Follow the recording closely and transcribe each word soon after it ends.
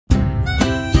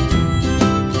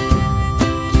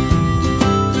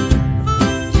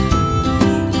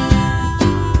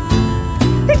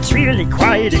really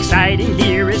quite exciting.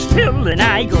 Here as Phil and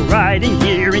I go riding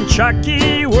here in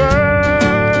Chucky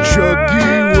World.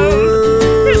 Chucky World.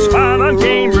 There's fun on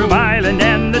Game Room Island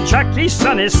and the Chucky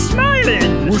sun is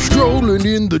smiling. We're strolling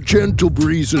in the gentle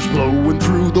breezes blowing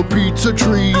through the pizza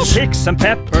trees. I'll pick some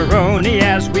pepperoni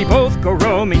as we both go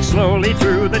roaming slowly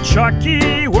through the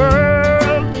Chucky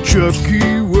World.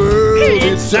 Chucky World,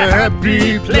 It's a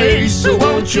happy place, so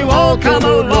won't you all come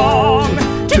along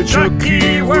to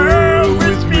Chucky World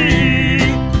with me?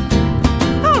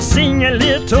 I'll sing a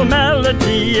little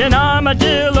melody and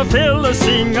Armadillo Phil will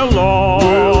sing along.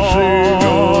 We'll sing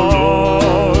along.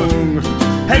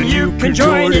 And you can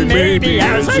join in maybe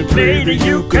as I play the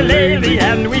ukulele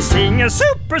and we sing a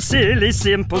super silly,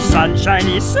 simple,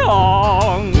 sunshiny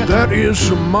song. That is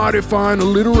some mighty fine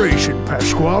alliteration,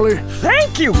 Pasquale.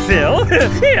 Thank you, Phil.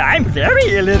 I'm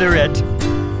very illiterate.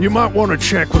 You might want to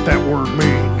check what that word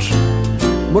means.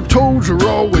 My toes are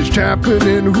always tapping,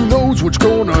 and who knows what's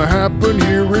gonna happen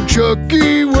here in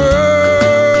Chucky World.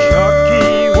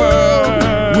 Chucky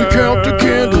World. We count the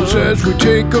candles as we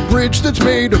take a bridge that's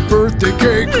made of birthday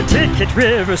cake. The Ticket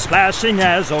River splashing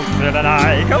as old Phil and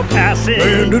I go passing.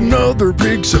 And another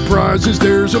big surprise is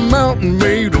there's a mountain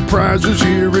made of prizes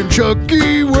here in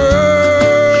Chucky World.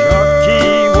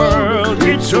 Chucky World,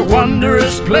 it's a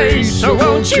wondrous place, so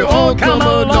won't you all come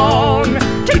along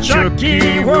to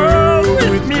Chucky World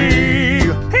with me?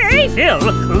 Hey, Phil,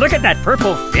 look at that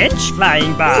purple finch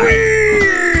flying by.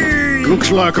 Whee!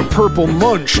 Looks like a purple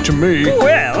munch to me.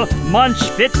 Well, munch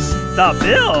fits the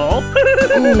bill.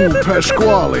 Ooh,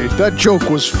 Pasquale, that joke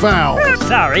was foul.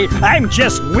 Sorry, I'm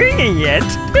just winging it.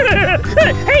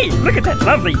 Hey, look at that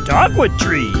lovely dogwood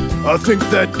tree. I think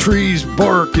that tree's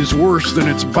bark is worse than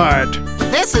its bite.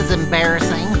 This is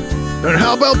embarrassing. And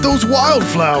how about those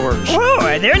wildflowers?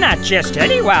 Oh, they're not just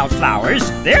any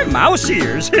wildflowers. They're mouse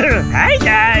ears. Hi,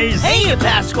 guys. Hey,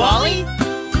 Pasquale.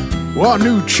 Well, I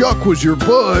knew Chuck was your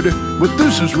bud, but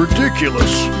this is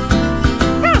ridiculous.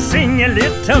 I'll sing a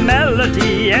little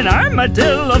melody and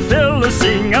Armadillo Phil will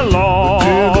sing along.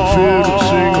 Armadillo Phil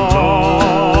sing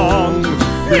along.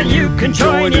 And you can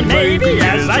join in maybe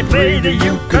as I play the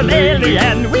ukulele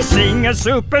and we sing a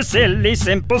super silly,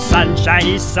 simple,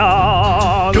 sunshiny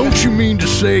song. Don't you mean to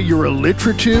say you're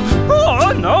alliterative?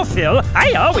 Oh, no, Phil.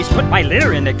 I always put my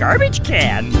litter in the garbage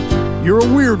can. You're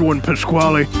a weird one,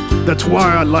 Pasquale. That's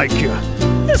why I like you.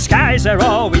 The skies are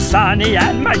always sunny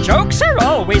and my jokes are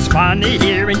always funny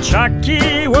here in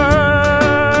Chucky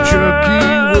World.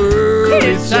 Chucky World,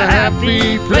 It's a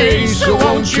happy place, so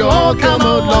won't you all come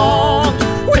along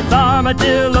with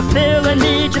Armadillo Phil and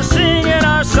me just singing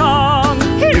our song.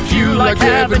 If you like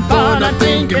having fun, I'm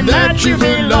thinking that you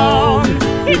belong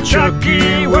in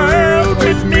Chucky World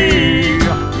with me.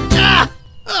 Ah!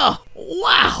 Oh,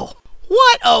 wow.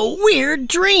 What a weird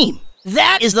dream.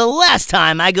 That is the last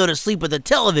time I go to sleep with the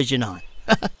television on.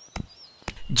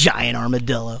 Giant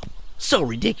armadillo. So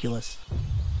ridiculous.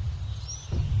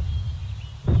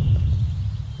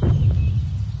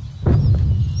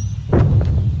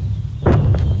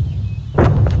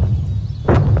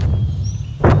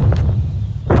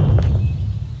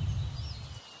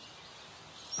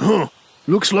 Huh.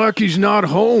 Looks like he's not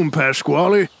home,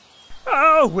 Pasquale.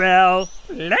 Oh, well,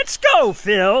 let's go,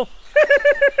 Phil.